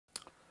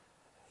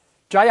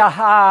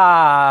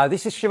Jaya,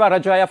 this is Shiva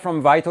Rajaya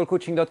from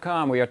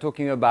vitalcoaching.com. We are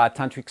talking about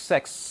tantric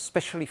sex,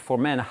 especially for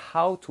men,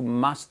 how to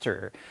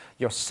master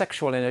your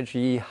sexual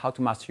energy, how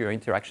to master your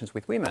interactions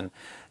with women.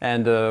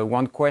 And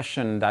one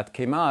question that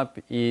came up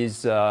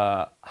is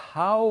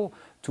how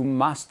to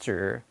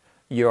master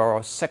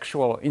your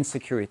sexual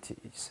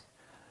insecurities.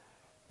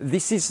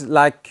 This is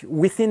like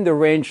within the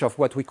range of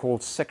what we call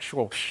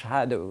sexual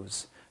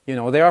shadows. You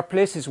know, there are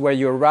places where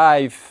you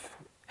arrive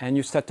and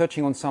you start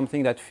touching on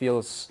something that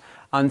feels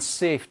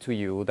unsafe to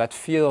you, that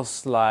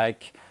feels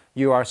like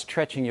you are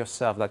stretching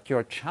yourself, that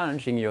you're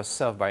challenging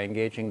yourself by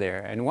engaging there.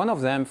 And one of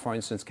them, for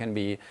instance, can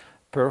be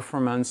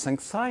performance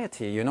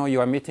anxiety. You know,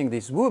 you are meeting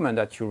this woman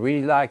that you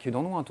really like, you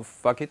don't want to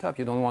fuck it up,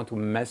 you don't want to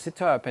mess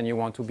it up, and you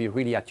want to be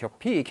really at your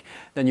peak.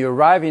 Then you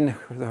arrive in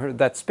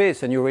that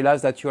space and you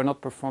realize that you are not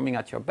performing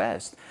at your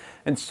best.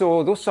 And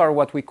so those are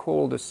what we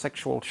call the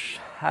sexual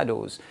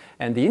shadows.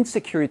 And the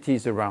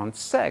insecurities around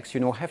sex,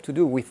 you know, have to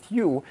do with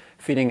you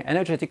feeling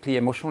energetically,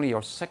 emotionally,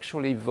 or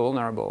sexually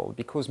vulnerable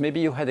because maybe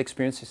you had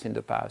experiences in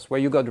the past where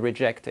you got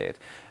rejected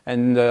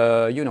and,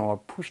 you know,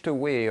 pushed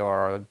away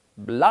or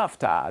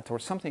laughed at or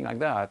something like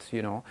that,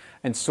 you know.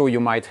 And so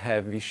you might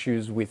have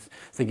issues with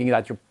thinking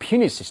that your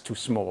penis is too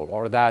small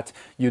or that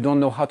you don't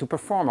know how to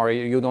perform or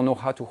you don't know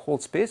how to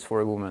hold space for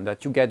a woman,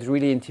 that you get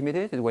really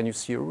intimidated when you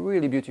see a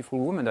really beautiful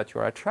woman that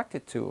you're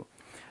attracted to.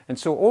 And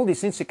so all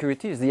these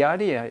insecurities, the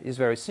idea is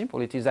very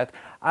simple. It is that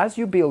as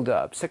you build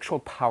up sexual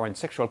power and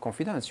sexual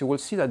confidence, you will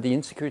see that the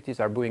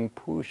insecurities are being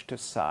pushed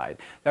aside.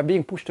 They're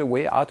being pushed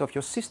away out of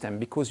your system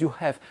because you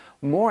have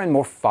more and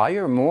more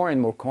fire, more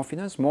and more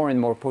confidence, more and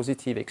more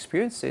positive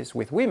experiences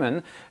with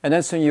women. And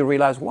then suddenly you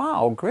realize,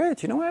 wow,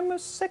 great, you know, I'm a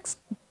sex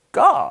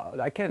god.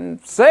 I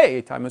can say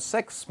it, I'm a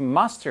sex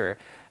master.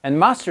 And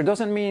master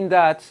doesn't mean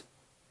that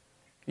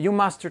you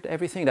mastered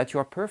everything, that you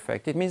are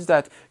perfect. It means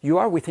that you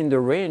are within the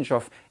range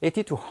of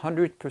 80 to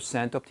 100%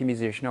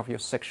 optimization of your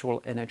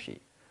sexual energy.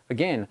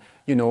 Again,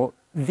 you know,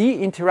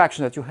 the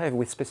interaction that you have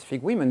with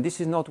specific women, this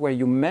is not where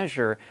you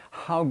measure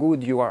how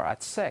good you are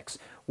at sex.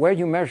 Where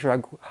you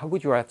measure how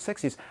good you are at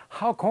sex is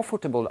how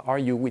comfortable are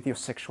you with your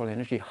sexual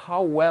energy,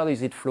 how well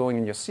is it flowing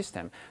in your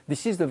system.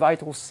 This is the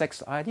vital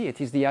sex idea.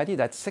 It is the idea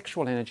that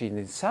sexual energy is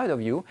inside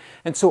of you.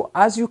 And so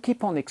as you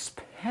keep on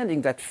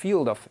expanding that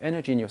field of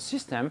energy in your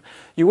system,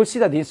 you will see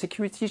that the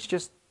insecurities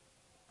just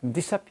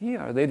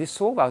disappear, they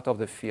dissolve out of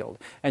the field,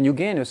 and you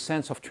gain a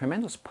sense of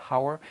tremendous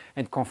power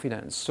and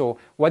confidence. So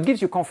what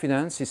gives you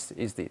confidence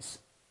is this.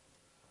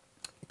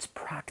 It's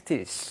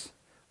practice.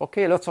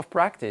 Okay, lots of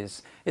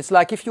practice. It's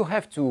like if you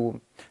have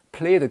to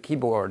play the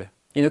keyboard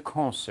in a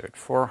concert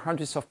for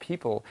hundreds of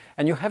people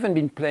and you haven't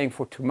been playing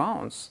for 2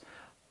 months,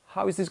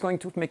 how is this going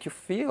to make you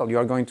feel? You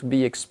are going to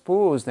be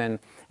exposed and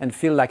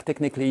feel like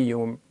technically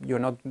you're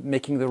not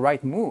making the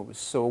right moves.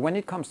 So when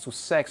it comes to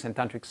sex and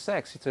tantric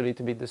sex, it's a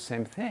little bit the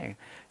same thing.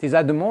 It is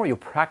that the more you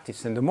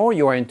practice and the more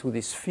you are into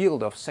this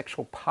field of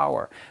sexual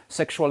power,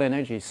 sexual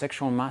energy,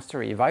 sexual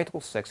mastery, vital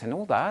sex and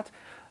all that,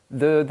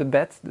 the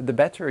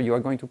better you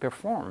are going to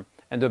perform.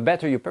 And the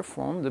better you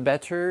perform, the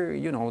better,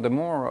 you know, the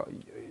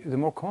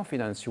more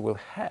confidence you will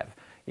have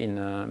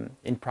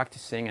in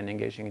practicing and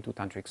engaging into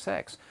tantric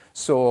sex.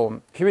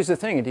 So here is the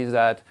thing, it is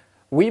that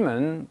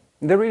women,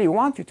 they really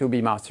want you to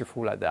be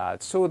masterful at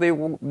that. So they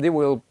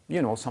will,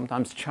 you know,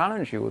 sometimes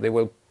challenge you. They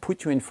will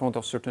put you in front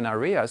of certain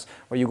areas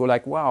where you go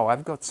like, wow,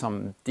 I've got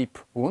some deep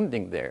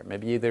wounding there.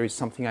 Maybe there is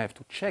something I have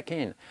to check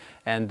in.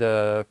 And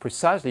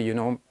precisely, you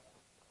know,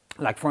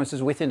 like for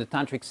instance, within the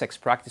tantric sex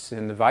practices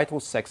and the vital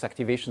sex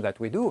activation that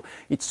we do,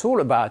 it's all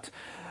about,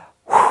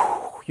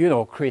 you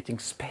know, creating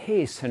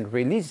space and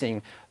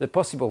releasing the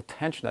possible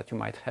tension that you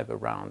might have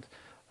around,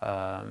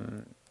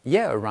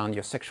 around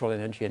your sexual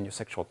energy and your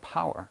sexual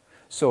power.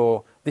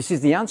 So this is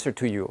the answer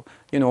to you.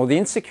 You know, the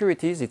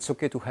insecurities, it's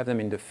okay to have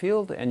them in the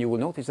field, and you will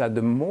notice that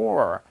the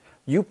more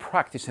you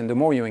practice and the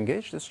more you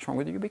engage, the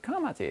stronger you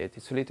become at it.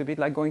 It's a little bit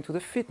like going to the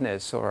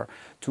fitness or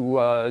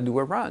to do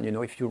a run. You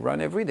know, if you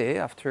run every day,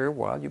 after a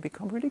while, you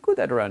become really good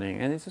at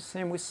running. And it's the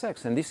same with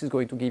sex. And this is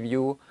going to give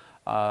you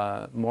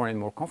more and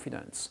more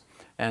confidence.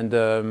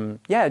 And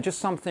yeah, just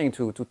something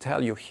to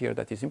tell you here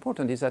that is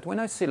important is that when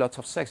I say lots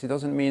of sex, it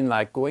doesn't mean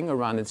like going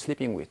around and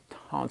sleeping with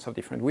tons of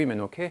different women,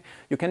 okay?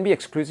 You can be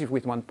exclusive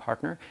with one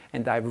partner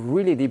and dive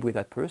really deep with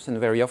that person.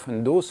 Very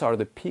often, those are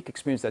the peak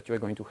experience that you're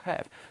going to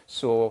have.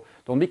 So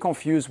don't be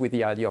confused with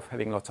the idea of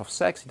having lots of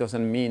sex. It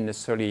doesn't mean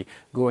necessarily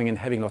going and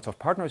having lots of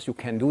partners. You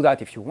can do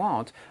that if you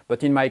want.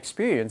 But in my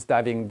experience,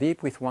 diving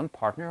deep with one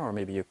partner or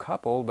maybe a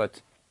couple,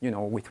 but you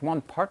know, with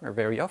one partner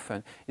very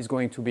often is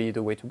going to be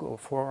the way to go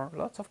for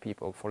lots of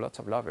people, for lots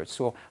of lovers.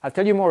 So I'll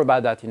tell you more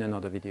about that in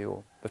another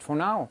video. But for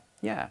now,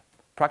 yeah,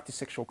 practice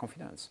sexual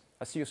confidence.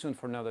 I'll see you soon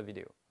for another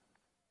video.